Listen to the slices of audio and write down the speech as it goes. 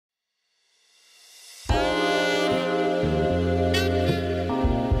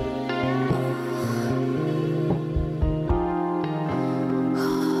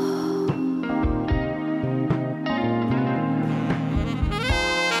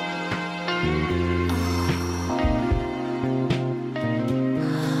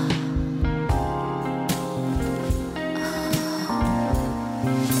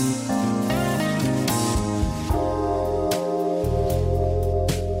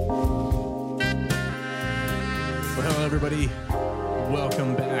Hello, everybody.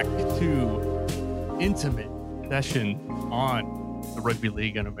 Welcome back to Intimate Session on the Rugby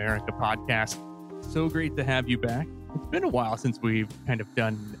League in America podcast. So great to have you back. It's been a while since we've kind of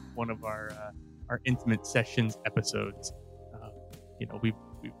done one of our Intimate Sessions episodes. I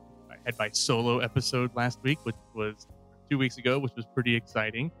had my solo episode last week, which was 2 weeks ago, which was pretty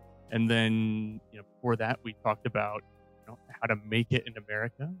exciting. And then, before that, we talked about how to make it in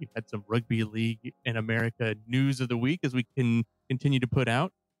America. We've had some Rugby League in America news of the week as we can continue to put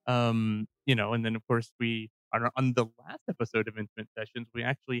out. And then of course we on the last episode of Intimate Sessions, we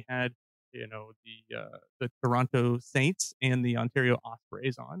actually had the Toronto Saints and the Ontario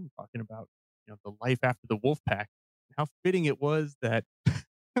Ospreys on talking about the life after the Wolfpack. How fitting it was that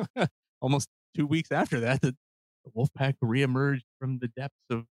almost 2 weeks after that, the Wolfpack reemerged from the depths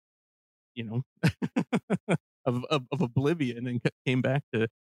of of oblivion and came back to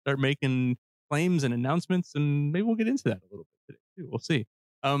start making claims and announcements, and maybe we'll get into that a little bit today too. We'll see.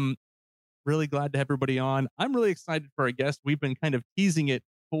 Really glad to have everybody on. I'm really excited for our guest. We've been kind of teasing it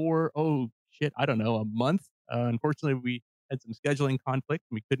for a month. Unfortunately, we had some scheduling conflict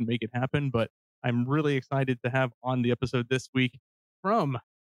and we couldn't make it happen, but I'm really excited to have on the episode this week from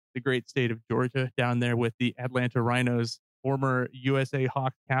the great state of Georgia, down there with the Atlanta Rhinos, former USA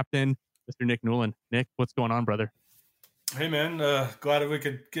Hawks captain, Mr. Nick Newlin. Nick, what's going on, brother? Hey, man. Glad we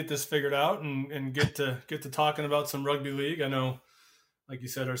could get this figured out and get to talking about some rugby league. I know, like you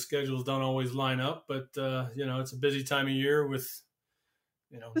said, our schedules don't always line up, but it's a busy time of year with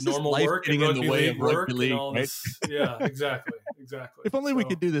normal work and rugby league work and all this. Yeah, exactly. If only we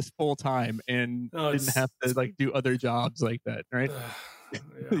could do this full time and didn't have to do other jobs like that, right? Yeah.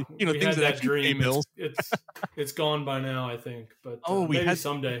 We things had that dream. It's gone by now, I think. But we maybe had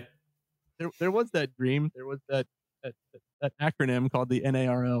someday. There was that dream. There was that acronym called the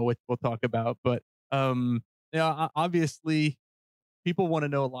NARL, which we'll talk about. But obviously, people want to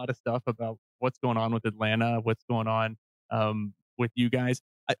know a lot of stuff about what's going on with Atlanta, what's going on with you guys.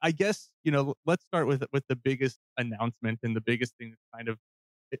 I guess let's start with the biggest announcement and the biggest thing that's kind of,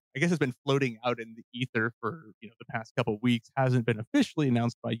 I guess, has been floating out in the ether for the past couple of weeks. Hasn't been officially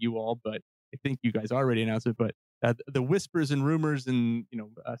announced by you all, but I think you guys already announced it. But the whispers and rumors and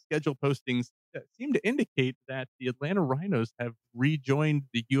schedule postings seem to indicate that the Atlanta Rhinos have rejoined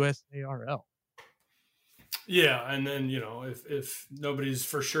the USARL. Yeah, and then if nobody's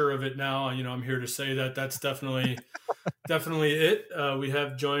for sure of it now, I'm here to say that that's definitely it. We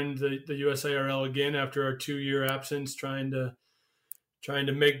have joined the USARL again after our 2-year absence, trying to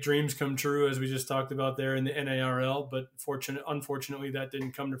make dreams come true, as we just talked about there in the NARL. But unfortunately, that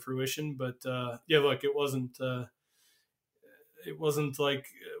didn't come to fruition. But look, it wasn't like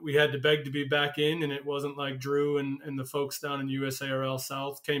we had to beg to be back in, and it wasn't like Drew and the folks down in USARL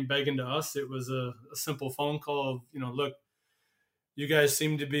South came begging to us. It was a simple phone call of, look, you guys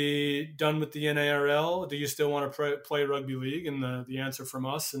seem to be done with the NARL. Do you still want to play rugby league? And the answer from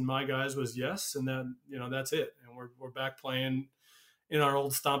us and my guys was yes. And then, that's it. And we're back playing in our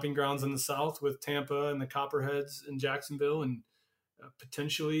old stomping grounds in the South with Tampa and the Copperheads in Jacksonville, and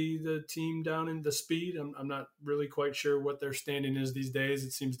potentially the team down in the Speed. I'm not really quite sure what their standing is these days.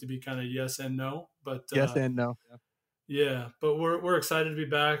 It seems to be kind of yes and no. But yes and no. Yeah, but we're excited to be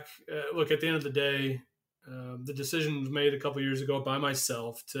back. Look, at the end of the day, the decision was made a couple of years ago by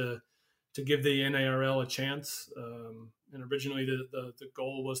myself to give the NARL a chance. And originally the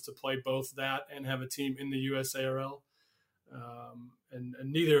goal was to play both that and have a team in the USARL. And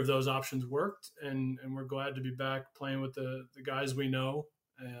neither of those options worked, and we're glad to be back playing with the guys we know,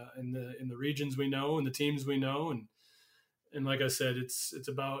 in the regions we know and the teams we know, and like I said, it's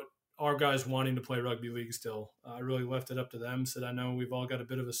about our guys wanting to play rugby league still. I really left it up to them. Said, I know we've all got a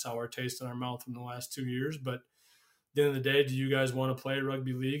bit of a sour taste in our mouth from the last 2 years, but at the end of the day, do you guys want to play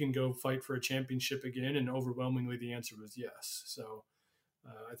rugby league and go fight for a championship again? And overwhelmingly, the answer was yes. So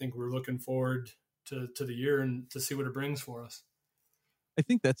I think we're looking forward to the year and to see what it brings for us. I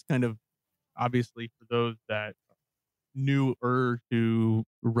think that's kind of obviously for those that newer to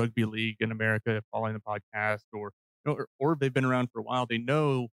rugby league in America, following the podcast, or they've been around for a while. They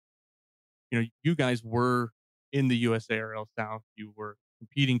know, you guys were in the USARL South. You were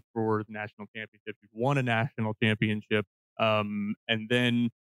competing for the national championship. You won a national championship, and then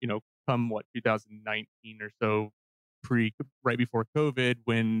come 2019 or so, right before COVID,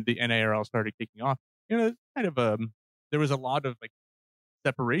 when the NARL started kicking off. Kind of there was a lot of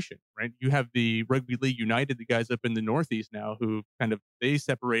separation, right? You have the Rugby League United, the guys up in the Northeast now, who they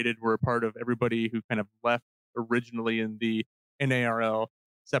separated, were a part of everybody who kind of left originally in the NARL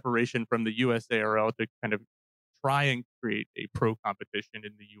separation from the USARL to kind of try and create a pro competition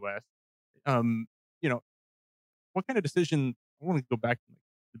in the US. what kind of decision, I want to go back to like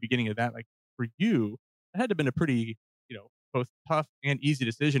the beginning of that. Like for you, it had to have been a pretty, both tough and easy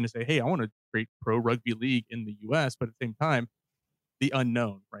decision to say, hey, I want to create pro rugby league in the US, but at the same time, the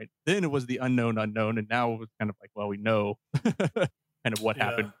unknown, right? Then it was the unknown unknown, and now it was kind of like, well, we know kind of what Yeah.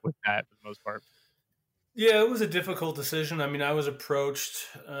 happened with that for the most part. Yeah, it was a difficult decision. I mean, I was approached.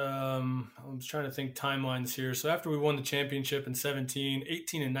 I was trying to think timelines here. So after we won the championship in 17,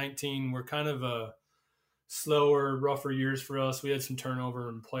 18, and 19 were kind of a slower, rougher years for us. We had some turnover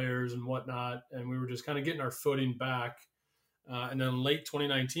in players and whatnot, and we were just kind of getting our footing back. And then late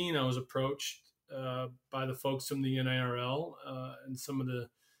 2019, I was approached by the folks from the NARL and some of the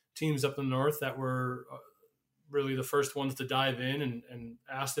teams up in the north that were really the first ones to dive in and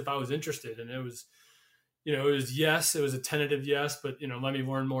asked if I was interested. And it was, it was yes, it was a tentative yes, but let me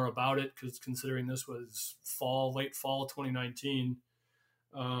learn more about it, because considering this was late fall 2019.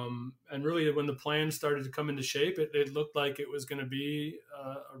 And really, when the plan started to come into shape, it looked like it was going to be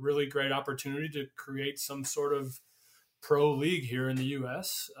a really great opportunity to create some sort of pro league here in the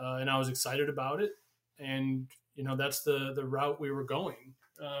U.S. And I was excited about it. And that's the route we were going.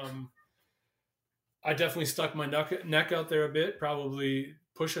 I definitely stuck my neck out there a bit, probably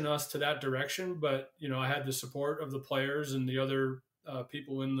pushing us to that direction. But I had the support of the players and the other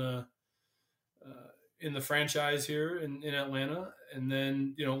people in the franchise here in Atlanta. And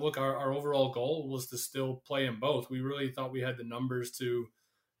then, look, our overall goal was to still play in both. We really thought we had the numbers to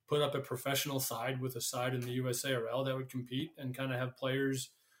put up a professional side with a side in the USARL that would compete and kind of have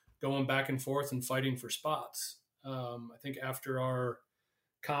players going back and forth and fighting for spots. I think after our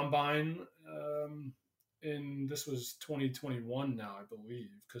combine, this was 2021 now, I believe,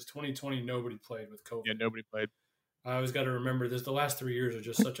 because 2020 nobody played with Yeah, COVID. nobody played. I always got to remember this. The last 3 years are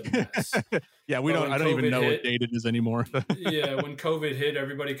just such a mess. Yeah, But when I don't even COVID know what hit, date it is anymore. yeah, when COVID hit,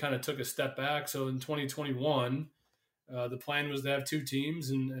 everybody kind of took a step back. So in 2021, the plan was to have two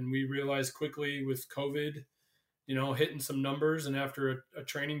teams, and we realized quickly with COVID, hitting some numbers, and after a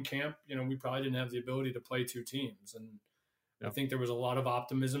training camp, we probably didn't have the ability to play two teams. And I Yeah. think there was a lot of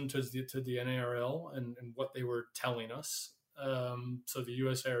optimism to the NARL and what they were telling us. So the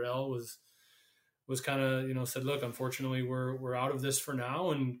USARL was kind of said, look, unfortunately, we're out of this for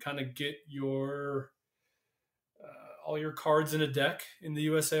now, and kind of get your all your cards in a deck in the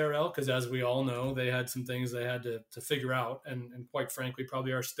USARL, because as we all know, they had some things they had to figure out, and quite frankly,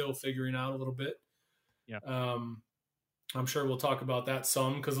 probably are still figuring out a little bit. Yeah. I'm sure we'll talk about that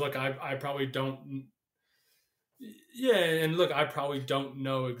some, because look, I probably don't. Yeah, and look, I probably don't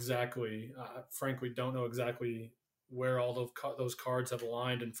know exactly. Frankly, don't know exactly where all those cards have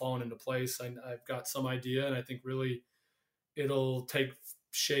aligned and fallen into place. I've got some idea, and I think really it'll take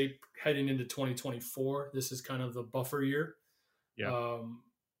shape heading into 2024. This is kind of the buffer year. Yeah.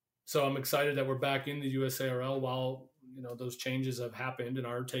 So I'm excited that we're back in the USARL while those changes have happened and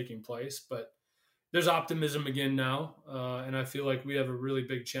are taking place. But there's optimism again now, and I feel like we have a really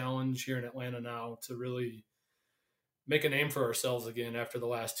big challenge here in Atlanta now to really make a name for ourselves again after the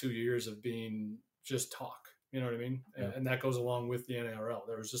last 2 years of being just talk. You know what I mean? Yeah. And that goes along with the NARL.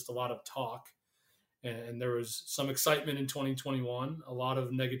 There was just a lot of talk, and there was some excitement in 2021, a lot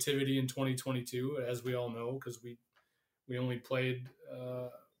of negativity in 2022, as we all know, because we only played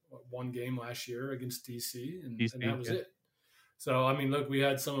one game last year against DC, and that was Yeah. it. So I mean, look, we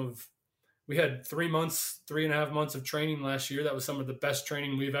had 3.5 months of training last year. That was some of the best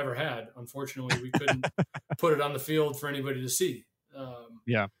training we've ever had. Unfortunately, we couldn't put it on the field for anybody to see.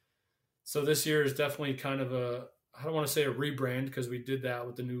 Yeah. So this year is definitely kind of I don't want to say a rebrand, because we did that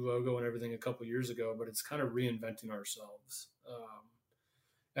with the new logo and everything a couple years ago, but it's kind of reinventing ourselves.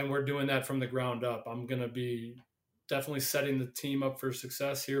 And we're doing that from the ground up. I'm going to be definitely setting the team up for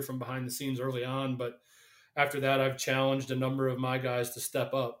success here from behind the scenes early on. But after that, I've challenged a number of my guys to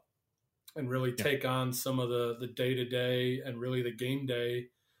step up and really take on some of the day-to-day and really the game day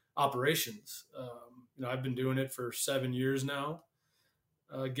operations. I've been doing it for 7 years now,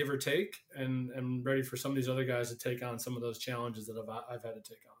 give or take, and I'm ready for some of these other guys to take on some of those challenges that I've had to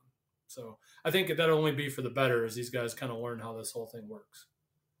take on. So I think that'll only be for the better as these guys kind of learn how this whole thing works.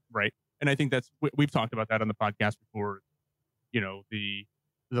 Right. And I think we've talked about that on the podcast before. The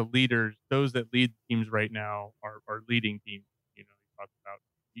leaders, those that lead teams right now are leading teams. You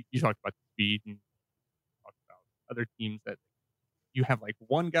talked about the speed, and talked about other teams that you have like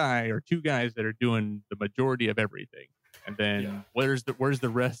one guy or two guys that are doing the majority of everything. And then where's the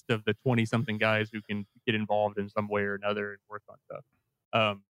rest of the 20 something guys who can get involved in some way or another and work on stuff.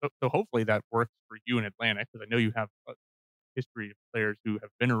 So hopefully that works for you in Atlanta, because I know you have a history of players who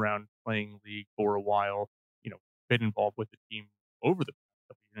have been around playing league for a while, been involved with the team over the past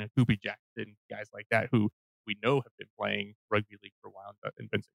couple years, Hoopy Jackson, guys like that, who we know have been playing rugby league for a while and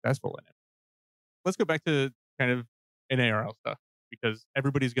been successful in it. Let's go back to kind of NARL stuff because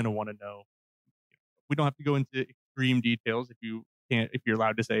everybody's going to want to know. We don't have to go into extreme details if you can't, if you're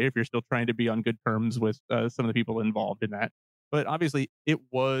allowed to say, if you're still trying to be on good terms with some of the people involved in that. But obviously, it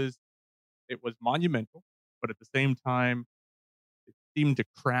was monumental, but at the same time, it seemed to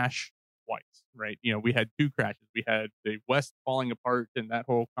crash twice, right? We had two crashes. We had the West falling apart and that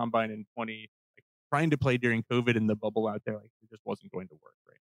whole combine in 20, like trying to play during COVID in the bubble out there, like it just wasn't going to work,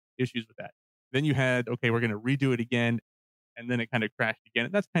 right? Issues with that. Then you had, okay, we're going to redo it again. And then it kind of crashed again.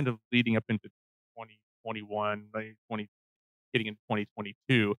 And that's kind of leading up into 2021, like 20, getting into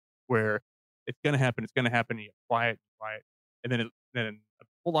 2022, where it's going to happen. It's going to happen. And you get quiet, quiet. And then a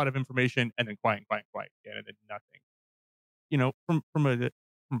whole lot of information and then quiet, quiet, quiet again. And then nothing.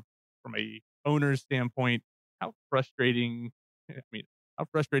 From a owner's standpoint, how frustrating. I mean, how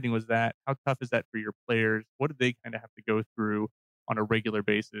frustrating was that? How tough is that for your players? What did they kind of have to go through on a regular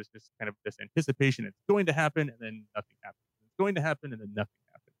basis? Just kind of this anticipation it's going to happen and then nothing happens. It's going to happen and then nothing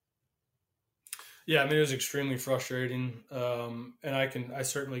happens. Yeah, I mean, it was extremely frustrating, and I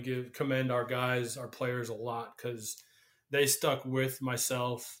certainly commend our guys, our players a lot because they stuck with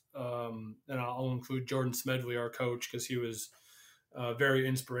myself, and I'll include Jordan Smedley, our coach, because he was very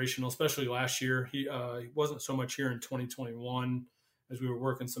inspirational, especially last year. He wasn't so much here in 2021 as we were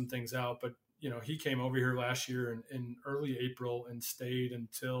working some things out, but he came over here last year in early April and stayed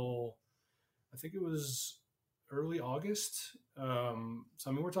until I think it was early August. So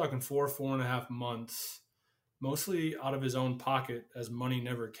I mean, we're talking 4.5 months, mostly out of his own pocket, as money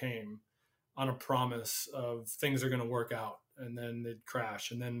never came, on a promise of things are going to work out, and then they'd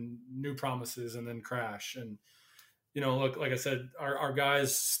crash, and then new promises, and then crash. And look, like I said, our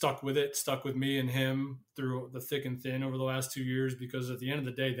guys stuck with it, stuck with me and him through the thick and thin over the last 2 years, because at the end of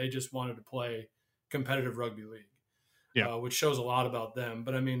the day, they just wanted to play competitive rugby league, Yeah. which shows a lot about them.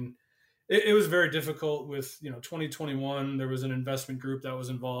 But I mean, it was very difficult with 2021. There was an investment group that was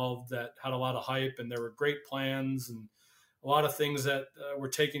involved that had a lot of hype, and there were great plans and a lot of things that were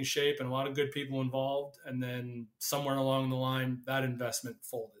taking shape, and a lot of good people involved. And then somewhere along the line, that investment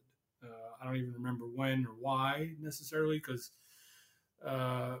folded. I don't even remember when or why necessarily, because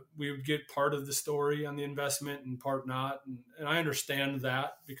we would get part of the story on the investment and part not. And I understand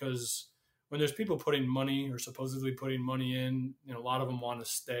that, because when there's people putting money or supposedly putting money in, a lot of them want to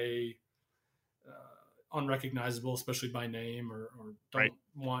stay unrecognizable, especially by name, or don't Right.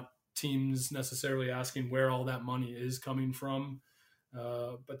 want teams necessarily asking where all that money is coming from.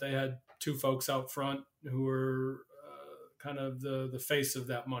 But they had two folks out front who were kind of the face of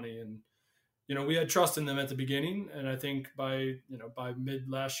that money. And we had trust in them at the beginning, and I think by mid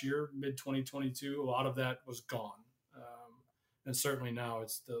last year, mid 2022, a lot of that was gone, and certainly now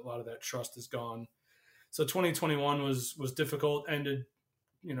a lot of that trust is gone. So 2021 was difficult, ended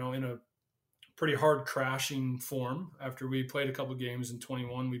in a pretty hard crashing form. After we played a couple games in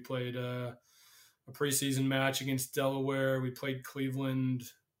 21, we played a preseason match against Delaware. We played Cleveland.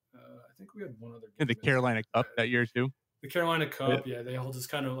 I think we had one other game. And the Carolina Cup that year too. The Carolina Cup, yeah, they all just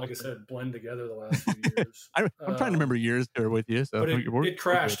kind of, like I said, blend together the last few years. I'm trying to remember years there with you. So but it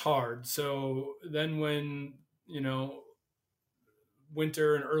crashed hard. So then when,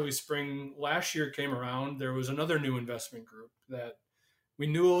 winter and early spring last year came around, there was another new investment group that we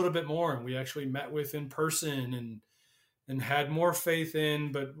knew a little bit more, and we actually met with in person and had more faith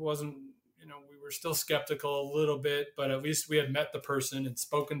in, but wasn't, we were still skeptical a little bit, but at least we had met the person and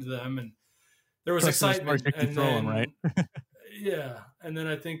spoken to them, and there was excitement. And then, right? yeah. And then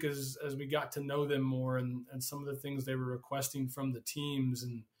I think as we got to know them more, and some of the things they were requesting from the teams,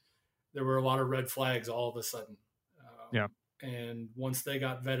 and there were a lot of red flags all of a sudden. Yeah. And once they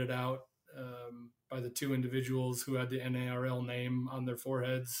got vetted out by the two individuals who had the NARL name on their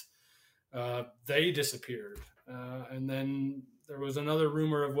foreheads, they disappeared. And then there was another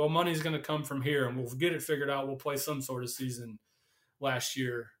rumor of, well, money's going to come from here, and we'll get it figured out. We'll play some sort of season last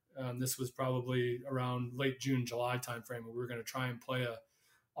year. This was probably around late June, July timeframe, where we were going to try and play a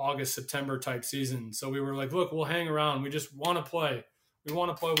August, September type season. So we were like, look, we'll hang around. We just want to play. We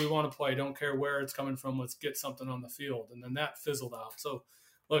want to play. We want to play. Don't care where it's coming from. Let's get something on the field. And then that fizzled out. So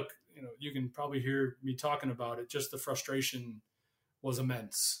look, you can probably hear me talking about it. Just the frustration was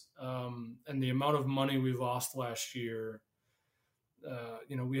immense. And the amount of money we lost last year,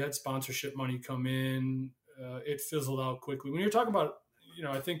 we had sponsorship money come in. It fizzled out quickly. When you're talking about,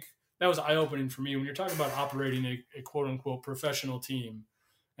 I think that was eye-opening for me. When you're talking about operating a quote-unquote professional team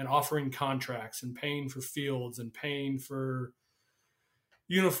and offering contracts and paying for fields and paying for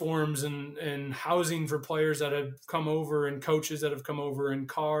uniforms and housing for players that have come over and coaches that have come over and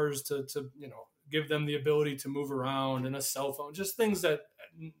cars to give them the ability to move around and a cell phone, just things that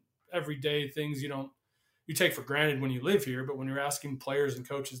everyday things you take for granted when you live here. But when you're asking players and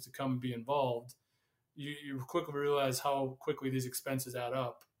coaches to come and be involved, you quickly realize how quickly these expenses add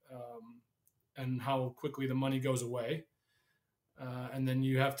up, and how quickly the money goes away. And then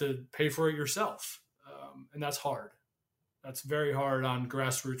you have to pay for it yourself. And that's hard. That's very hard on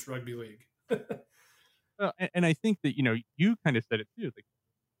grassroots rugby league. Well, and I think that, you kind of said it too. Like,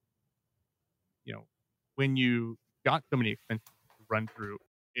 when you got so many expenses to run through,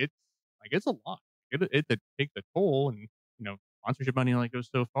 it's it's a lot. It takes a toll, and sponsorship money only goes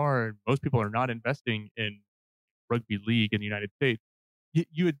so far. And most people are not investing in rugby league in the United States.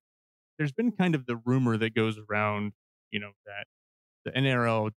 You would There's been kind of the rumor that goes around, that the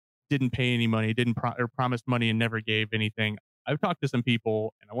NRL didn't pay any money, didn't or promised money and never gave anything. I've talked to some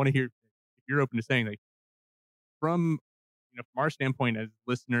people, and I want to hear if you're open to saying, like, from from our standpoint as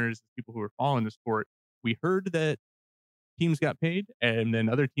listeners, people who are following the sport, we heard that teams got paid, and then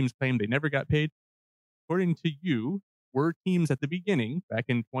other teams claimed they never got paid. According to you, were teams at the beginning, back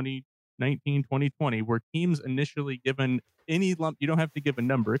in 2019, 2020, were teams initially given any lump? You don't have to give a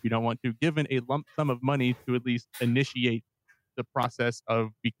number if you don't want to. Given a lump sum of money to at least initiate the process of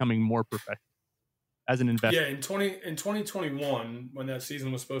becoming more professional as an investor? Yeah, in 2021, when that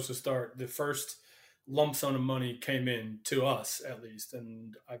season was supposed to start, the first lump sum of money came in to us, at least,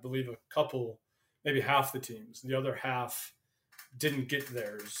 and I believe a couple, maybe half the teams. The other half didn't get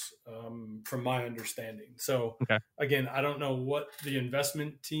theirs, from my understanding. So Okay. again, I don't know what the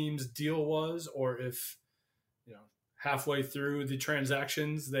investment team's deal was, or if halfway through the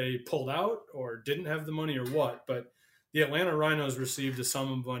transactions they pulled out or didn't have the money or what. But the Atlanta Rhinos received a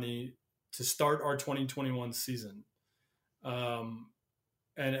sum of money to start our 2021 season, and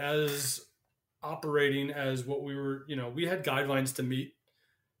as operating as what we were, we had guidelines to meet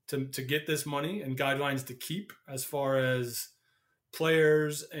to get this money, and guidelines to keep, as far as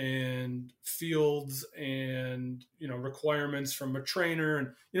players and fields and requirements from a trainer, and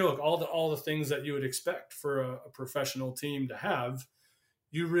look, all the things that you would expect for a professional team to have.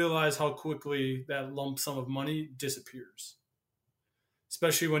 You realize how quickly that lump sum of money disappears,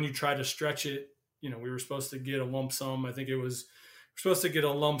 especially when you try to stretch it. We were supposed to get a lump sum. I think it was we're supposed to get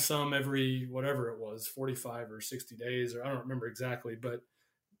a lump sum every whatever it was, 45 or 60 days, or I don't remember exactly. But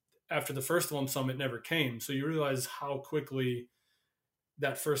after the first lump sum, it never came. So you realize how quickly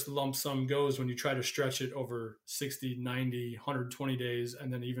that first lump sum goes when you try to stretch it over 60, 90, 120 days,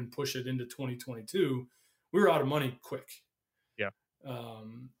 and then even push it into 2022. We were out of money quick. Yeah.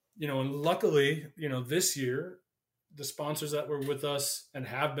 And luckily, this year, the sponsors that were with us and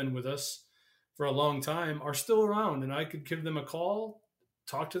have been with us for a long time are still around, and I could give them a call,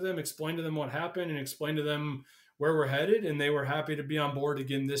 talk to them, explain to them what happened, and explain to them where we're headed. And they were happy to be on board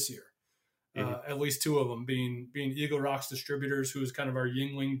again this year. At least two of them being Eagle Rocks Distributors, who is kind of our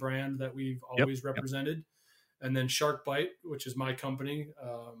Yingling brand that we've always represented. And then Shark Bite, which is my company.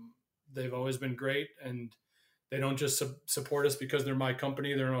 They've always been great, and they don't just support us because they're my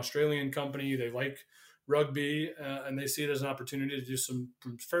company. They're an Australian company. They like rugby, and they see it as an opportunity to do some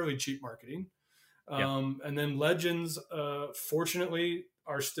fairly cheap marketing. And then Legends, fortunately,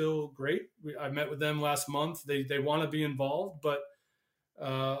 are still great. I met with them last month. They want to be involved, but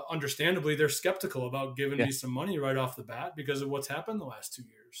understandably, they're skeptical about giving me some money right off the bat because of what's happened the last 2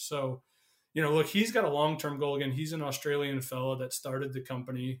 years. So, look, he's got a long-term goal. Again, he's an Australian fellow that started the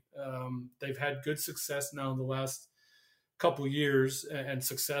company. They've had good success now in the last couple of years, and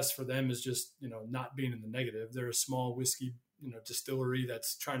success for them is just, not being in the negative. They're a small whiskey, distillery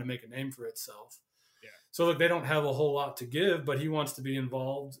that's trying to make a name for itself. Yeah. So look, they don't have a whole lot to give, but he wants to be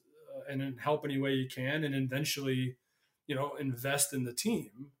involved and help any way he can, and eventually, invest in the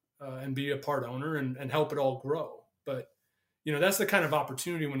team and be a part owner and help it all grow. But, that's the kind of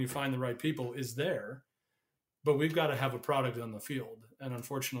opportunity when you find the right people is there, but we've got to have a product on the field. And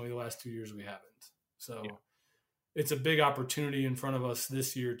unfortunately, the last 2 years we haven't. So it's a big opportunity in front of us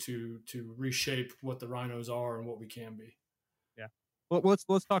this year to reshape what the Rhinos are and what we can be. Yeah. Well,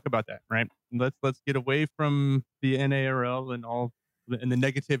 let's talk about that, right? Let's get away from the NARL and all and the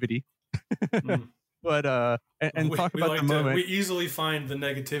negativity. But and talk about the moment. We easily find the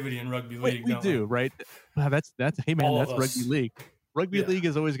negativity in rugby league. We do, right? Wow, that's hey man, that's rugby league. Rugby league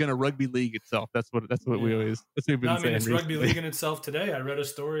is always going to rugby league itself. That's what we always. That's what we've been saying. It's rugby league in itself today. I read a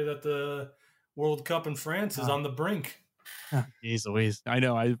story that the World Cup in France is on the brink. Jeez Louise. I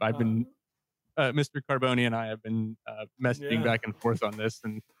know. I've been Mr. Carboni and I have been messaging back and forth on this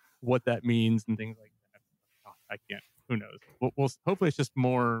and what that means and things like that. Oh, I can't. Who knows? We'll hopefully it's just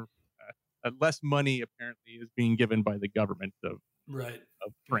more. Less money apparently is being given by the government of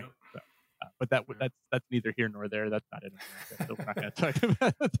France. So, but that's neither here nor there. That's not in America, so we're not going to talk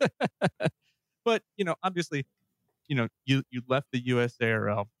about that. But obviously, you left the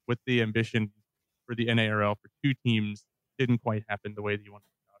USARL with the ambition for the NARL for two teams. Didn't quite happen the way that you wanted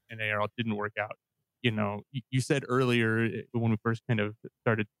it. NARL didn't work out. You said earlier when we first kind of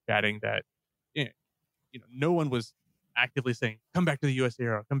started chatting that eh, no one was actively saying, "Come back to the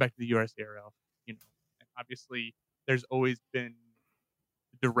USARL, come back to the USARL." And obviously, there's always been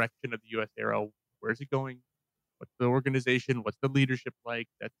the direction of the USARL. Where's it going? What's the organization? What's the leadership like?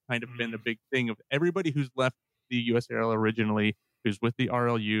 That's kind of been the big thing of everybody who's left the USARL originally, who's with the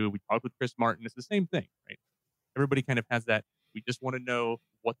RLU. We talked with Chris Martin. It's the same thing, right? Everybody kind of has that. We just want to know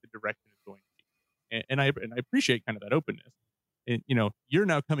what the direction is going to be, and I appreciate kind of that openness. And you're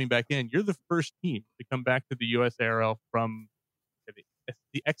now coming back in. You're the first team to come back to the USARL from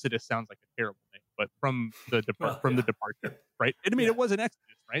the Exodus. Sounds like a terrible name, but from the the departure, right? I mean, it was an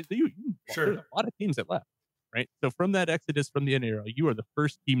Exodus, right? So Sure. There's a lot of teams that left, right? So from that Exodus from the NARL, you are the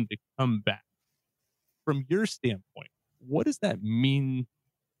first team to come back. From your standpoint, what does that mean?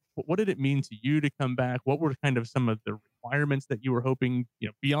 What did it mean to you to come back? What were kind of some of the requirements that you were hoping,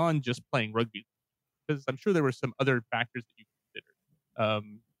 beyond just playing rugby? Because I'm sure there were some other factors that you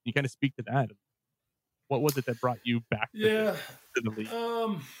considered. You kind of speak to that. What was it that brought you back to the league?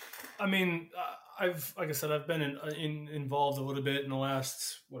 I mean, like I said, I've been involved a little bit in the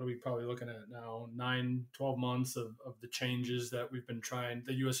last, what are we probably looking at now, 9-12 months of the changes that the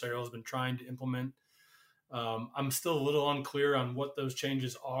USARL has been trying to implement. I'm still a little unclear on what those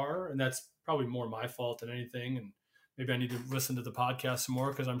changes are, and that's probably more my fault than anything. And maybe I need to listen to the podcast some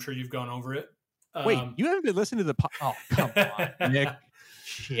more because I'm sure you've gone over it. Wait, you haven't been listening to the oh, come on, Nick.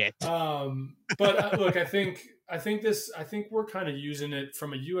 Shit. But look, I think we're kind of using it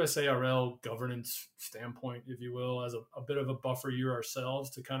from a USARL governance standpoint, if you will, as a bit of a buffer year ourselves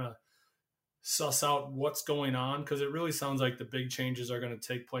to kind of suss out what's going on, because it really sounds like the big changes are going to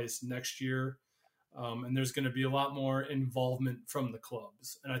take place next year. And there's going to be a lot more involvement from the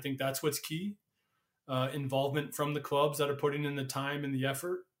clubs. And I think that's what's key. Involvement from the clubs that are putting in the time and the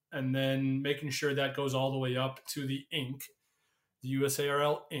effort, and then making sure that goes all the way up to the Inc., the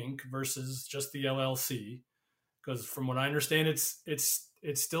USARL Inc. versus just the LLC. Because from what I understand, it's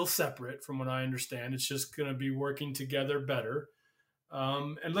still separate. From what I understand, it's just going to be working together better.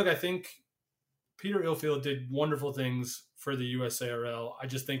 And look, I think Peter Ilfield did wonderful things for the USARL. I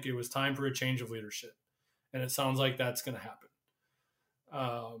just think it was time for a change of leadership, and it sounds like that's going to happen.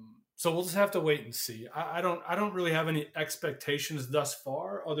 So we'll just have to wait and see. I don't really have any expectations thus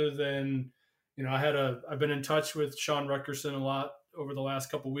far, other than I've been in touch with Sean Rutgerson a lot over the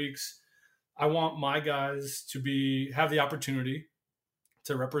last couple of weeks. I want my guys to have the opportunity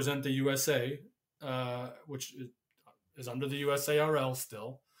to represent the USA, which is under the USARL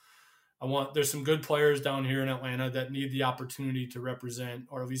still. There's some good players down here in Atlanta that need the opportunity to represent,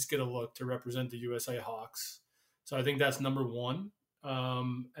 or at least get a look to represent the USA Hawks. So I think that's number one.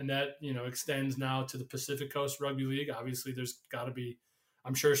 And that, extends now to the Pacific Coast Rugby League. Obviously there's got to be,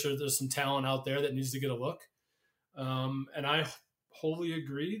 I'm sure there's some talent out there that needs to get a look. And I wholly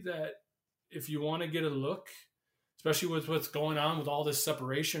agree that if you want to get a look, especially with what's going on with all this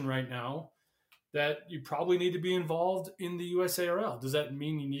separation right now, that you probably need to be involved in the USARL. Does that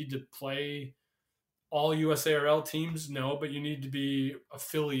mean you need to play all USARL teams? No, but you need to be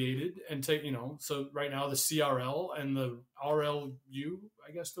affiliated and take, so right now the CRL and the RLU,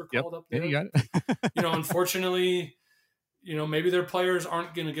 I guess they're called up there. Yeah, you got it. Unfortunately, maybe their players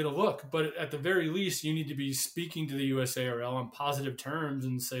aren't going to get a look, but at the very least, you need to be speaking to the USARL on positive terms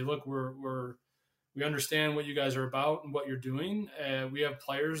and say, look, we understand what you guys are about and what you're doing. We have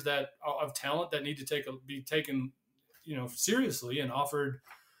players that have talent that need to be taken, seriously and offered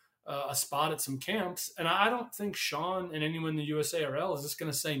a spot at some camps. And I don't think Sean and anyone in the USARL is just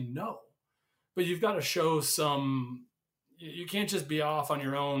going to say no. But you've got to show you can't just be off on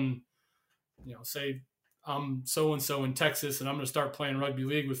your own, say, I'm so-and-so in Texas and I'm going to start playing rugby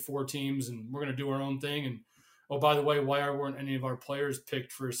league with 4 teams and we're going to do our own thing. And, oh, by the way, why weren't any of our players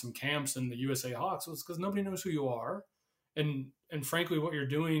picked for some camps in the USA Hawks? Well, it's because nobody knows who you are. And frankly, what you're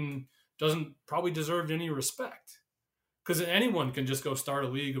doing doesn't probably deserve any respect, because anyone can just go start a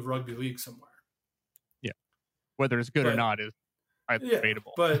league of rugby league somewhere. Yeah. Whether it's good or not is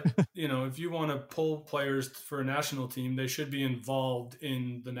debatable. But, if you want to pull players for a national team, they should be involved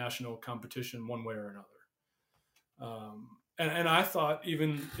in the national competition one way or another. And I thought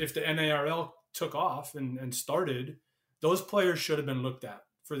even if the NARL took off and started, those players should have been looked at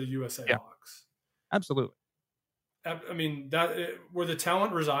for the USA Hawks. Absolutely. I mean, where the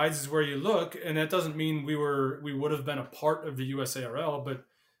talent resides is where you look, and that doesn't mean we would have been a part of the USARL, but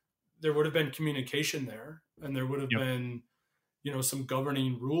there would have been communication there, and there would have Yep. been, some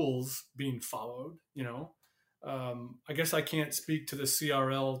governing rules being followed. I guess I can't speak to the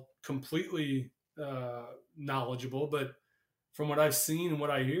CRL completely knowledgeable, but from what I've seen and what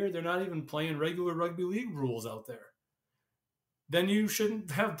I hear, they're not even playing regular rugby league rules out there. Then you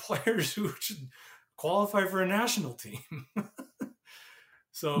shouldn't have players who should qualify for a national team.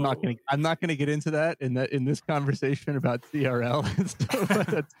 So I'm not gonna get into that in this conversation about CRL and stuff.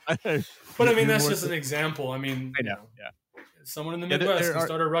 But I mean, that's just an example. I mean, I know. Yeah. Someone in the Midwest can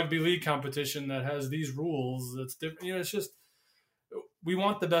start a rugby league competition that has these rules. That's different. It's just, we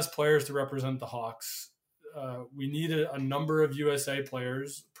want the best players to represent the Hawks. We need a number of USA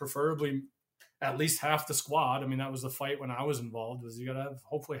players, preferably at least half the squad. I mean, that was the fight when I was involved, was you got to have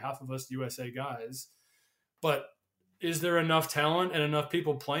hopefully half of us USA guys. But is there enough talent and enough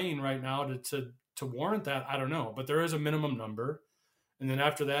people playing right now to warrant that? I don't know. But there is a minimum number. And then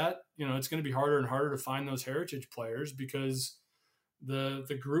after that, it's going to be harder and harder to find those heritage players, because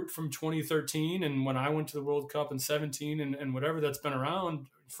the group from 2013 and when I went to the World Cup in 17 and whatever that's been around,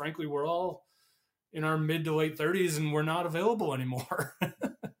 frankly, we're all in our mid to late 30s and we're not available anymore. What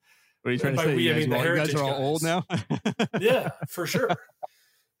are you trying to say? You guys are all old now? Yeah, for sure.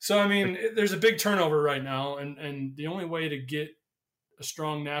 So, I mean, there's a big turnover right now, and the only way to get a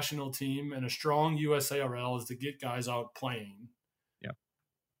strong national team and a strong USARL is to get guys out playing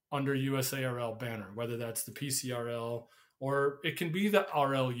under USARL banner, whether that's the PCRL or it can be the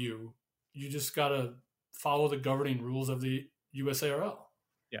RLU. You just got to follow the governing rules of the USARL.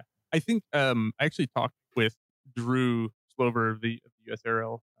 Yeah. I think I actually talked with Drew Slover of the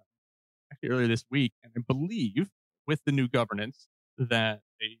USARL actually earlier this week, and I believe with the new governance that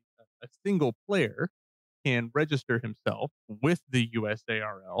a single player can register himself with the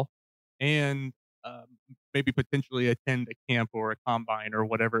USARL and maybe potentially attend a camp or a combine or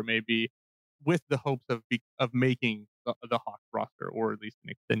whatever it may be, with the hopes of making the Hawks roster, or at least an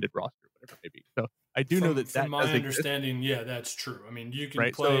extended roster, whatever it may be. So I do know that from my understanding, yeah, that's true. I mean, you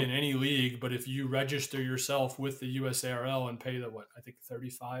can play in any league, but if you register yourself with the USARL and pay I think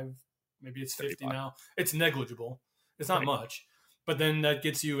 35, maybe it's 50 now, it's negligible. It's not much. But then that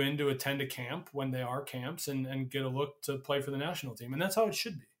gets you in to attend a camp when they are camps and get a look to play for the national team. And that's how it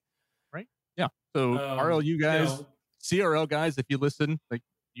should be. Right. Yeah. So RLU guys, CRL guys, if you listen, like,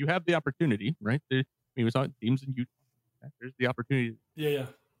 you have the opportunity, right? It was on teams in Utah. There's the opportunity. Yeah.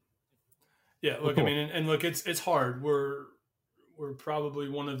 Look, cool. I mean, and look, it's hard. We're probably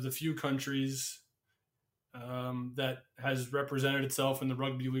one of the few countries that has represented itself in the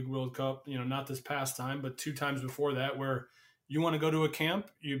Rugby League World Cup. Not this past time, but 2 times before that, where you want to go to a camp,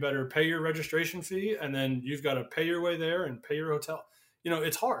 you better pay your registration fee, and then you've got to pay your way there and pay your hotel.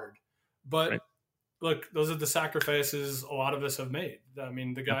 It's hard, but look, those are the sacrifices a lot of us have made. I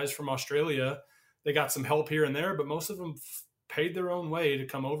mean, the guys from Australia, they got some help here and there, but most of them paid their own way to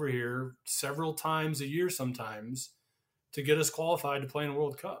come over here several times a year sometimes to get us qualified to play in a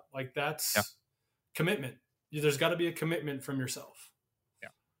World Cup. Like, that's commitment. There's got to be a commitment from yourself. Yeah.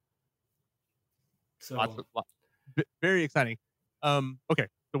 So lots. Very exciting. Okay,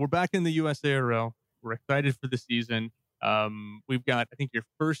 so we're back in the USARL. We're excited for the season. We've got, I think your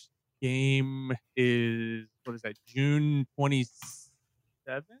first game is, what is that, June 27th?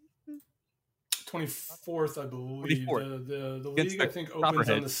 24th, I believe. 24th. The league, I think, opens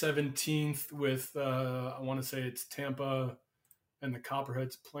on the 17th with, I want to say it's Tampa and the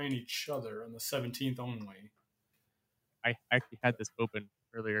Copperheads playing each other on the 17th only. I actually had this open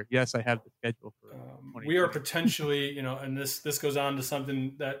earlier. Yes, I have the schedule for. We are potentially, and this goes on to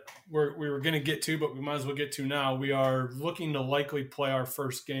something that we were going to get to, but we might as well get to now. We are looking to likely play our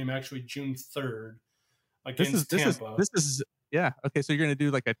first game actually June 3rd against Tampa. This is yeah. Okay, so you're going to do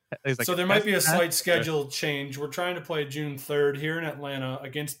so there might be a slight schedule change. We're trying to play June 3rd here in Atlanta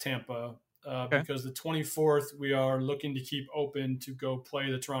against Tampa because the 24th we are looking to keep open to go play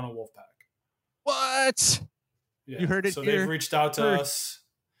the Toronto Wolfpack. What? Yeah. You heard it so here. They've reached out to us.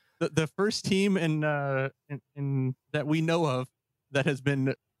 The first team in that we know of that has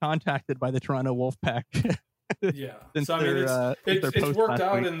been contacted by the Toronto Wolfpack. Yeah. So I mean, it's worked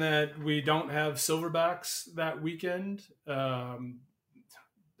out in that we don't have Silverbacks that weekend.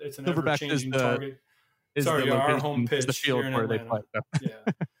 It's an ever-changing target. Our home pitch, the field where they play.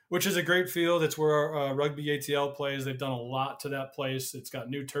 Yeah, which is a great field. It's where Rugby ATL plays. They've done a lot to that place. It's got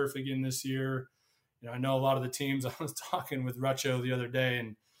new turf again this year. I know a lot of the teams. I was talking with Recho the other day,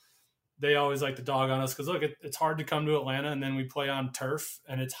 and they always like to dog on us because, look, it's hard to come to Atlanta, and then we play on turf,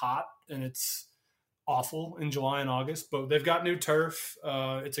 and it's hot, and it's awful in July and August. But they've got new turf.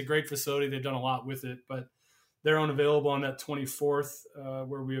 It's a great facility. They've done a lot with it. But they're unavailable on that 24th,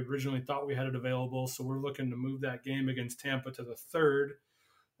 where we originally thought we had it available. So we're looking to move that game against Tampa to the 3rd,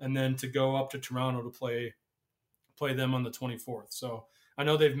 and then to go up to Toronto to play them on the 24th. So I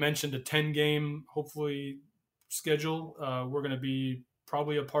know they've mentioned a 10-game, hopefully, schedule. We're going to be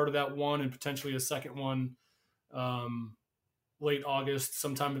probably a part of that one and potentially a second one late August,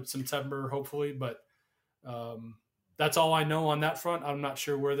 sometime in September, hopefully. But that's all I know on that front. I'm not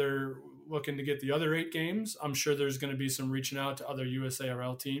sure where they're looking to get the other 8 games. I'm sure there's going to be some reaching out to other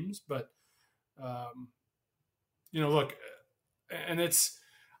USARL teams. But, look, and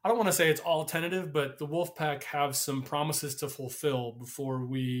I don't want to say it's all tentative, but the Wolfpack have some promises to fulfill before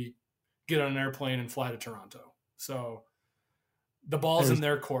we get on an airplane and fly to Toronto. So the ball's in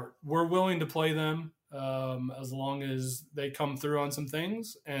their court. We're willing to play them as long as they come through on some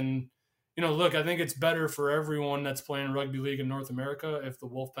things. And, look, I think it's better for everyone that's playing rugby league in North America if the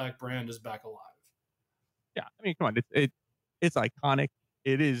Wolfpack brand is back alive. Yeah, I mean, come on, it's iconic.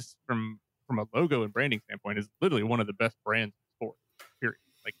 It is from a logo and branding standpoint, is literally one of the best brands in sport. Period.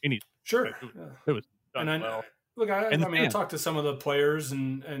 Like any sure, it was done and well. Look, I talked to some of the players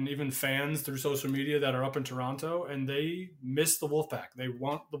and even fans through social media that are up in Toronto, and they miss the Wolfpack. They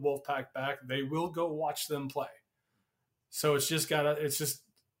want the Wolfpack back. They will go watch them play. So it's just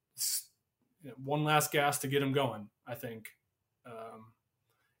one last gas to get them going, I think.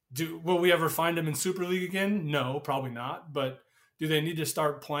 Will we ever find them in Super League again? No, probably not. But do they need to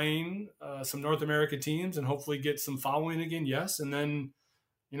start playing some North American teams and hopefully get some following again? Yes. And then,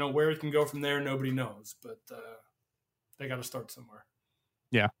 where it can go from there, nobody knows. But they got to start somewhere.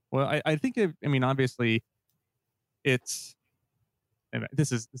 Yeah. Well, I think, obviously, this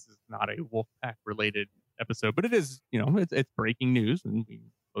is not a Wolfpack related episode, but it is, it's breaking news, and we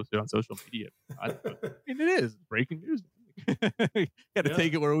post it on social media. It is breaking news. Got to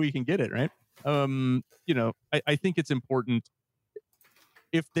take it where we can get it, right? I think it's important.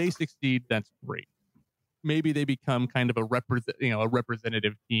 If they succeed, that's great. Maybe they become kind of a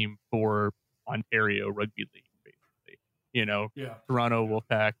representative team for Ontario Rugby League, basically. Toronto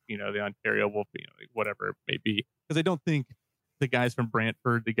Wolfpack, the Ontario Wolf, whatever it may be. Because I don't think the guys from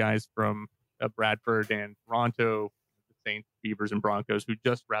Brantford, the guys from Bradford and Toronto, the Saints, Beavers, and Broncos, who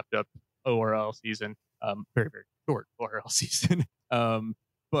just wrapped up ORL season, very, very short ORL season.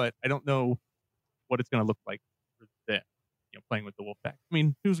 But I don't know what it's going to look like for them, playing with the Wolfpack. I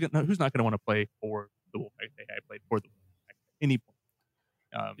mean, who's not going to want to play for the Wolfpack? I played for the Wolfpack at any point.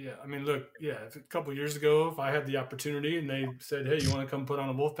 If a couple of years ago, if I had the opportunity and they said, "Hey, you want to come put on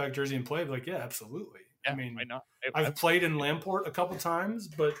a Wolfpack jersey and play?" I'd be like, yeah, absolutely. Yeah, why not? I've played in Lamport a couple times,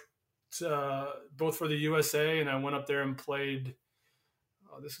 but both for the USA, and I went up there and played.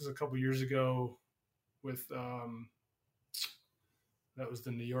 This was a couple of years ago with that was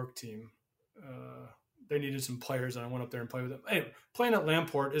the New York team. They needed some players, and I went up there and played with them. Hey, playing at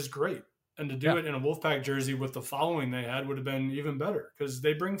Lamport is great. And to do it in a Wolfpack jersey with the following they had would have been even better, because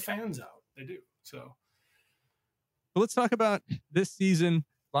they bring fans out. They do. So let's talk about this season.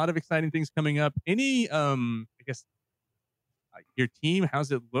 A lot of exciting things coming up. Any, your team,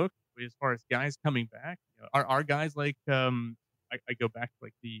 how's it look as far as guys coming back? Are guys like, I go back to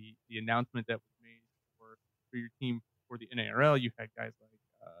like the announcement that was made for your team for the NARL. You had guys like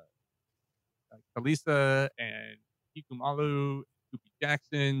Kalisa and Kikumalu, Koopy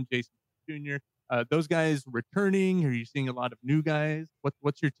Jackson, Jason Jr. Those guys returning? Are you seeing a lot of new guys?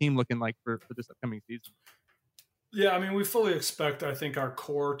 What's your team looking like for this upcoming season? Yeah, we fully expect, I think, our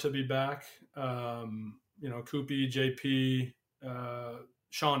core to be back. Koopy, JP,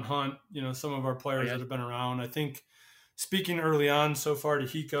 Sean Hunt, some of our players that have been around. I think, speaking early on so far to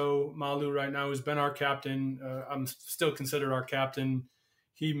Hiko Malu right now, who's been our captain, I'm still considered our captain.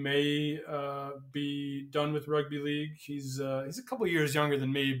 He may be done with rugby league. He's a couple years younger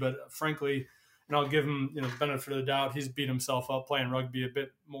than me, but frankly, and I'll give him the benefit of the doubt, he's beat himself up playing rugby a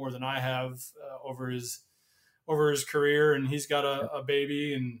bit more than I have over his career, and he's got a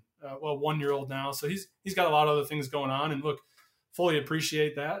baby and 1-year-old now, so he's got a lot of other things going on. And look, fully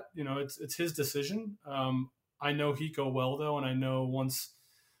appreciate that. It's his decision. I know Hiko well though, and I know once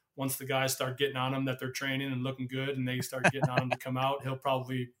the guys start getting on him that they're training and looking good, and they start getting on him to come out, he'll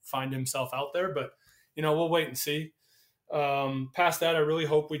probably find himself out there. But we'll wait and see. Past that, I really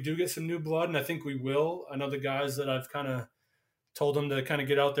hope we do get some new blood, and I think we will. I know the guys that I've kind of told them to kind of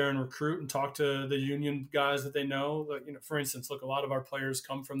get out there and recruit and talk to the union guys that they know. Like, for instance, look, a lot of our players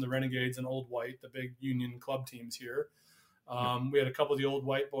come from the Renegades and Old White, the big union club teams here. We had a couple of the Old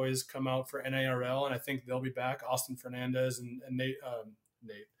White boys come out for NARL, and I think they'll be back. Austin Fernandez and Nate,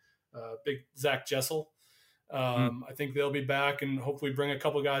 big Zach Jessel. I think they'll be back, and hopefully bring a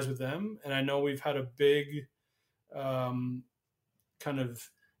couple of guys with them. And I know we've had a big um, kind of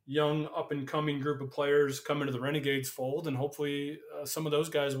young up and coming group of players come into the Renegades fold, and hopefully some of those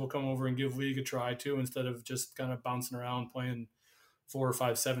guys will come over and give league a try too, instead of just kind of bouncing around playing 4 or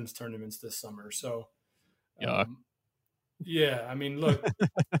 5 sevens tournaments this summer. So Yeah. um, yeah, I mean, look,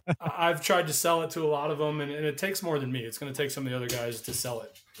 I've tried to sell it to a lot of them, and it takes more than me. It's going to take some of the other guys to sell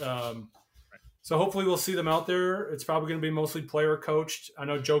it. Right. So hopefully we'll see them out there. It's probably going to be mostly player coached. I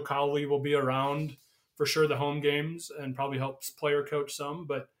know Joe Cowley will be around for sure the home games and probably helps player coach some.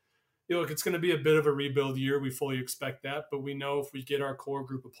 But look, it's going to be a bit of a rebuild year. We fully expect that, but we know if we get our core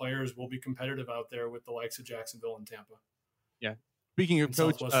group of players, we'll be competitive out there with the likes of Jacksonville and Tampa. Yeah. Speaking of and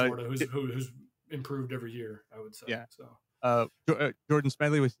coach, Southwest Florida, who's improved every year, I would say. yeah. So. Jordan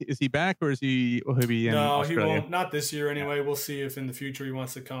Smedley, is he back, or will he be in No, Australia? he won't. Not this year anyway. Yeah. We'll see if in the future he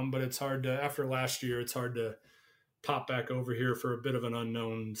wants to come, but it's hard to, after last year, it's hard to pop back over here for a bit of an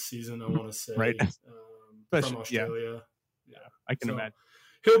unknown season, I want to say. Right. From Australia. Yeah. I can imagine.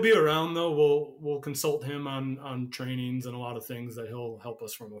 He'll be around though. We'll consult him on trainings and a lot of things that he'll help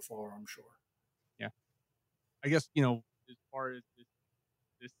us from afar, I'm sure. Yeah. I guess, as far as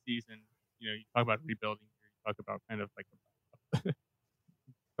this season, you talk about rebuilding, you talk about kind of like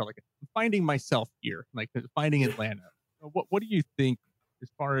finding myself here, like finding Atlanta. What do you think as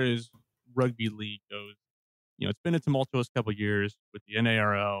far as rugby league goes? It's been a tumultuous couple of years with the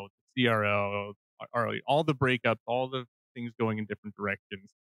NARL, the CRL, all the breakups, all the things going in different directions.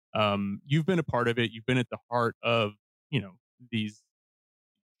 You've been a part of it. You've been at the heart of, these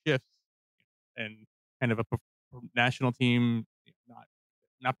shifts and kind of a national team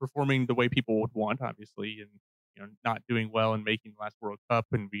not performing the way people would want, obviously, and not doing well and making the last World Cup,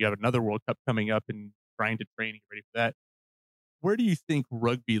 and we got another World Cup coming up and trying to train and get ready for that. Where do you think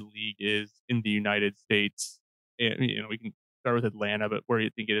rugby league is in the United States? And, we can start with Atlanta, but where do you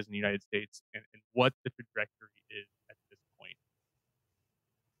think it is in the United States, and what the trajectory is at this point?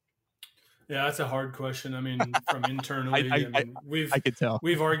 Yeah, that's a hard question. I mean, from internally, I could tell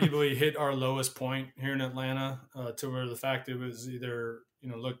we've arguably hit our lowest point here in Atlanta, to where the fact it was either,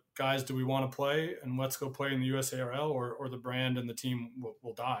 look, guys, do we want to play, and let's go play in the USARL, or the brand and the team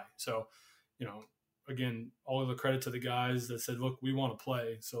will die. So, again, all of the credit to the guys that said, look, we want to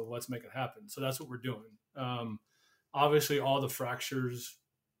play, so let's make it happen. So that's what we're doing. Obviously, all the fractures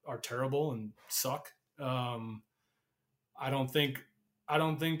are terrible and suck. I don't think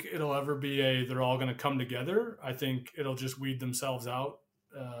it'll ever be they're all going to come together. I think it'll just weed themselves out.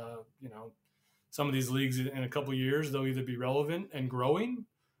 Some of these leagues in a couple of years, they'll either be relevant and growing,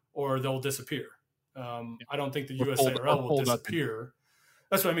 or they'll disappear. I don't think the USARL will disappear.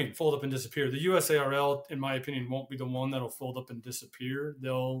 That's what I mean, fold up and disappear. The USARL, in my opinion, won't be the one that'll fold up and disappear.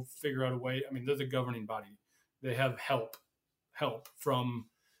 They'll figure out a way. I mean, they're the governing body. They have help from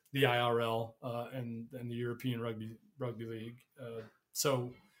the IRL and the European Rugby League.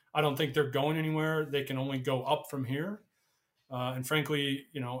 So I don't think they're going anywhere. They can only go up from here. And frankly,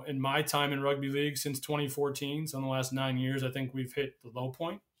 in my time in rugby league since 2014, so in the last 9 years, I think we've hit the low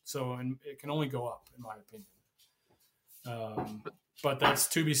point. So, and it can only go up, in my opinion. But that's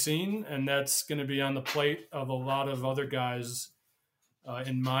to be seen, and that's going to be on the plate of a lot of other guys,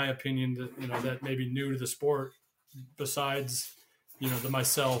 in my opinion, that that may be new to the sport, besides the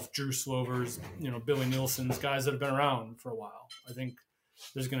myself, Drew Slovers, Billy Nielsen's, guys that have been around for a while. I think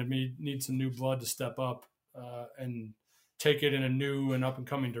there's going to need some new blood to step up and take it in a new and up and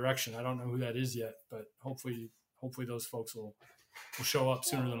coming direction. I don't know who that is yet, but hopefully those folks will show up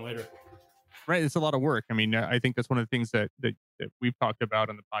sooner than later. Right. It's a lot of work. I mean, I think that's one of the things that we've talked about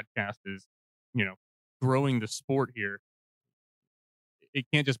on the podcast is, growing the sport here. It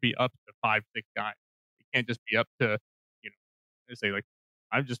can't just be up to 5, 6 guys. It can't just be up to, say, like,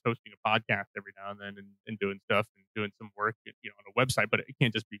 I'm just posting a podcast every now and then and doing stuff and doing some work, on a website, but it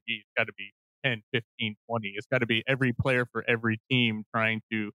can't just be me. It's got to be 10, 15, 20. It's got to be every player for every team trying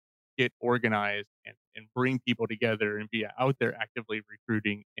to get organized and bring people together and be out there actively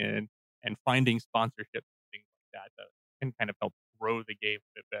recruiting and finding sponsorships and things like that can kind of help grow the game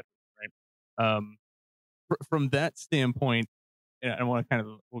a bit better, right? From that standpoint, and we'll kind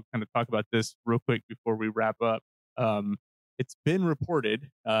of talk about this real quick before we wrap up. It's been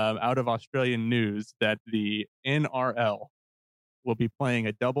reported out of Australian news that the NRL will be playing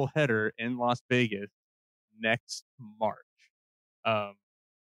a doubleheader in Las Vegas next March.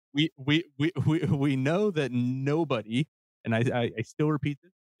 We know that nobody, and I still repeat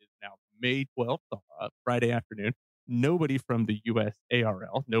this, is now May 12th, Friday afternoon. Nobody from the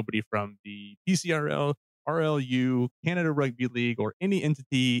USARL, nobody from the PCRL, RLU, Canada Rugby League, or any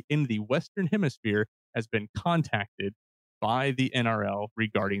entity in the Western Hemisphere has been contacted by the NRL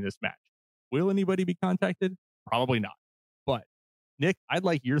regarding this match. Will anybody be contacted? Probably not. But Nick, I'd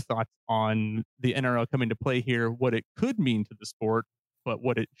like your thoughts on the NRL coming to play here, what it could mean to the sport, but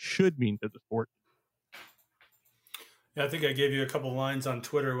what it should mean to the sport. Yeah, I think I gave you a couple lines on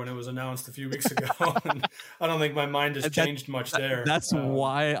Twitter when it was announced a few weeks ago, and I don't think my mind has That, changed much there. that's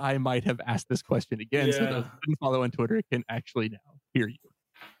why I might have asked this question again, so those Yeah, who didn't follow on Twitter can actually now hear you.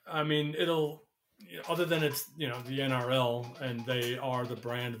 I mean, it'll, other than it's, the NRL and they are the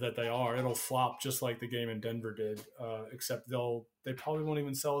brand that they are, it'll flop just like the game in Denver did. Except they probably won't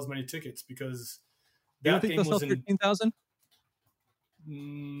even sell as many tickets because You don't that think they'll game sell was in. 13,000?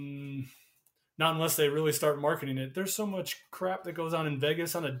 Mm, Not unless they really start marketing it. There's so much crap that goes on in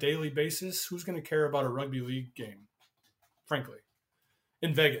Vegas on a daily basis. Who's going to care about a rugby league game, frankly,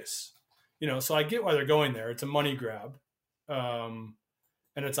 in Vegas? So I get why they're going there. It's a money grab. And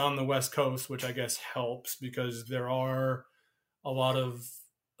it's on the West Coast, which I guess helps because there are a lot of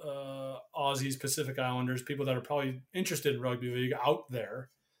Aussies, Pacific Islanders, people that are probably interested in rugby league out there.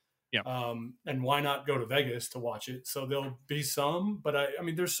 Yeah. And why not go to Vegas to watch it? So there'll be some, but I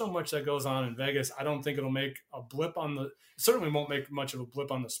mean, there's so much that goes on in Vegas. I don't think it'll make a blip certainly won't make much of a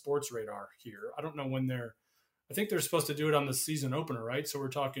blip on the sports radar here. I don't know when I think they're supposed to do it on the season opener, right? So we're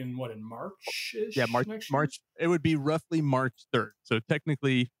talking what, in March-ish? Yeah, March. It would be roughly March 3rd. So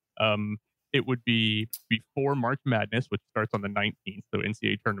technically, it would be before March Madness, which starts on the 19th. So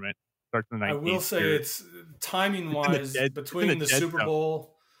NCAA tournament starts on the 19th. I will say it's timing wise between the Super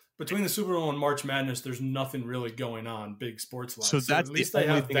Bowl. Between the Super Bowl and March Madness, there's nothing really going on big sports wise. So that's at least the they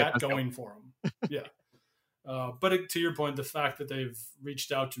only have thing that going for them. Yeah. But to your point, the fact that they've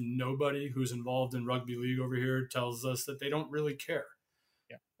reached out to nobody who's involved in rugby league over here tells us that they don't really care.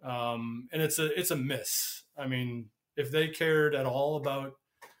 Yeah. And it's a miss. I mean, if they cared at all about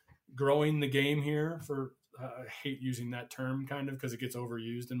growing the game here I hate using that term kind of because it gets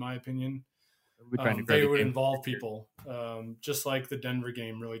overused in my opinion. They would involve people, just like the Denver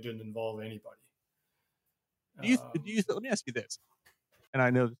game really didn't involve anybody. Let me ask you this, and I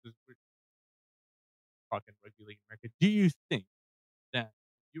know this is talking rugby league in America. Do you think that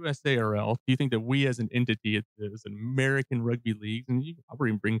USARL? Do you think that we as an entity, as an American rugby league, and I'll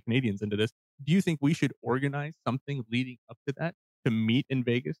even bring Canadians into this? Do you think we should organize something leading up to that to meet in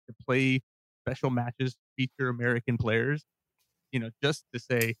Vegas to play special matches, feature American players? Just to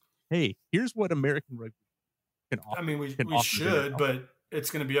say, hey, here's what American rugby can offer. I mean, we should, but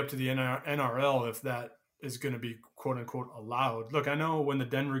it's going to be up to the NRL if that is going to be quote unquote allowed. Look, I know when the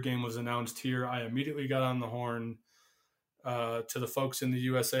Denver game was announced here, I immediately got on the horn to the folks in the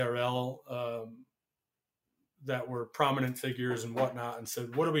USARL that were prominent figures and whatnot and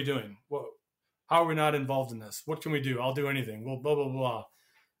said, what are we doing? How are we not involved in this? What can we do? I'll do anything. Well, blah, blah, blah.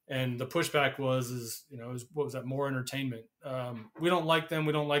 And the pushback was what was that? More entertainment. We don't like them.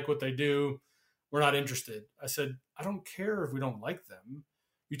 We don't like what they do. We're not interested. I said, I don't care if we don't like them.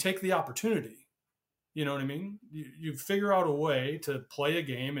 You take the opportunity. You know what I mean? You figure out a way to play a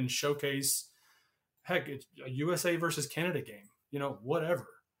game and showcase, heck, it's a USA versus Canada game, whatever.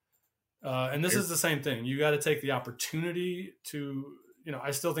 And this is the same thing. You got to take the opportunity to,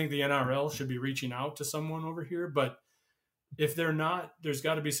 I still think the NRL should be reaching out to someone over here, but if they're not, there's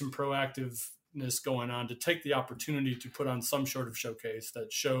got to be some proactiveness going on to take the opportunity to put on some sort of showcase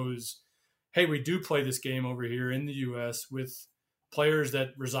that shows, hey, we do play this game over here in the U.S. with players that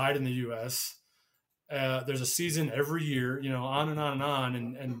reside in the U.S. There's a season every year, on and on and on,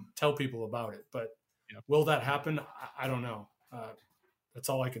 and tell people about it. But will that happen? I don't know. That's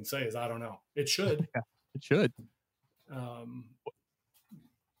all I can say is I don't know. It should. Yeah, it should.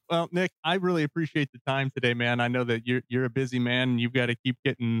 Well, Nick, I really appreciate the time today, man. I know that you're a busy man and you've got to keep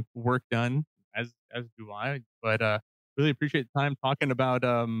getting work done, as do I. But really appreciate the time talking about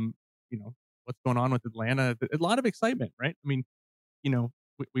what's going on with Atlanta. A lot of excitement, right? I mean,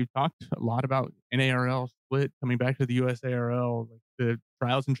 we've talked a lot about NARL split, coming back to the USARL, like the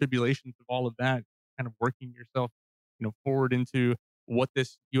trials and tribulations of all of that, kind of working yourself, forward into what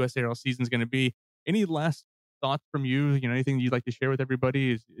this USARL season is going to be. Any last thoughts from you? Anything you'd like to share with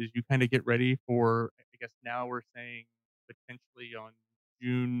everybody as you kind of get ready for, I guess now we're saying potentially on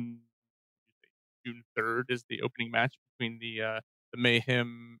June 3rd is the opening match between the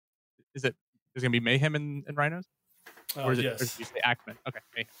Mayhem. Is it going to be Mayhem and Rhinos? Or is it, yes. or did you say Ackman? Okay,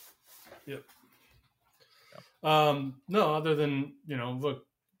 Mayhem. Yep. No, other than, look,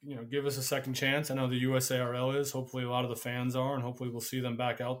 give us a second chance. I know the USARL is. Hopefully a lot of the fans are, and hopefully we'll see them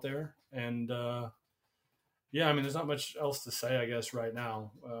back out there. And, yeah, I mean, there's not much else to say, I guess, right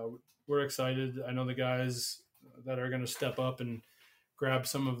now. We're excited. I know the guys that are going to step up and grab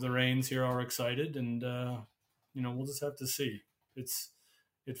some of the reins here are excited. And, we'll just have to see.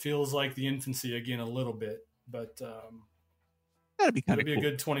 It feels like the infancy again a little bit. but That'd be kind it'll of be cool,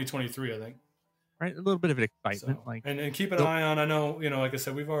 a good 2023, I think. right? A little bit of an excitement, So, like and keep an eye on. I know, like I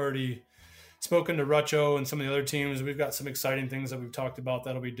said, we've already spoken to Rucho and some of the other teams. We've got some exciting things that we've talked about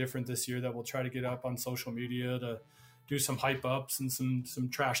that'll be different this year that we'll try to get up on social media to do some hype ups and some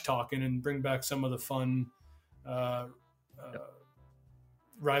trash talking and bring back some of the fun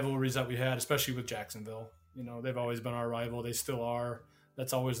rivalries that we had, especially with Jacksonville. They've always been our rival. They still are.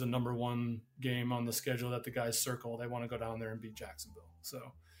 That's always the number one game on the schedule that the guys circle. They want to go down there and beat Jacksonville. So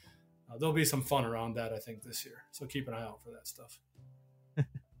there'll be some fun around that, I think, this year. So keep an eye out for that stuff.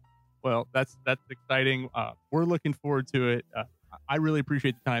 Well, that's exciting. We're looking forward to it. I really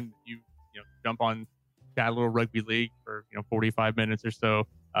appreciate the time that you jump on Chat a Little Rugby League for 45 minutes or so.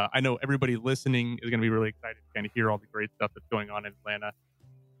 I know everybody listening is going to be really excited to kind of hear all the great stuff that's going on in Atlanta.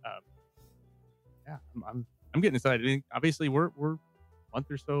 Yeah, I'm getting excited. Obviously, we're a month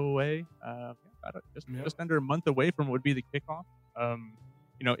or so away. Just under a month away from what would be the kickoff.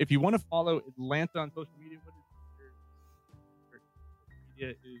 If you want to follow Atlanta on social media, what is your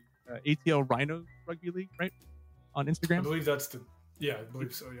media is? ATL Rhinos Rugby League, right? On Instagram? I believe that's I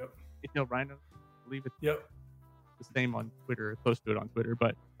believe so, yep. ATL Rhinos. I believe it's the same on Twitter, close to it on Twitter,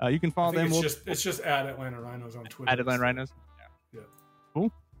 but you can follow them. It's just at Atlanta Rhinos on Twitter. At Atlanta Rhinos? Yeah.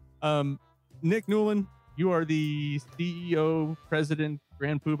 Cool. Nick Newlin, you are the CEO, president,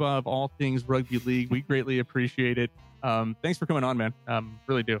 grand poobah of all things rugby league. We greatly appreciate it. Thanks for coming on, man.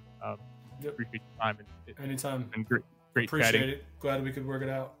 Really do. Appreciate your time. Anytime. And great appreciate chatting. it. Glad we could work it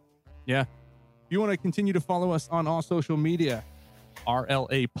out. Yeah. If you want to continue to follow us on all social media,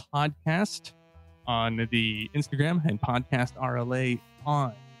 RLA Podcast on the Instagram and Podcast RLA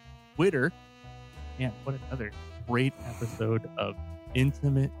on Twitter. Man, what another great episode of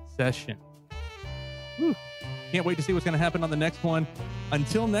Intimate Session. Whew. Can't wait to see what's going to happen on the next one.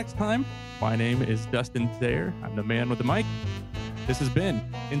 Until next time, my name is Dustin Zaire. I'm the man with the mic. This has been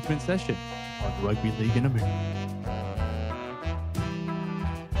Intimate Session on Rugby League in America.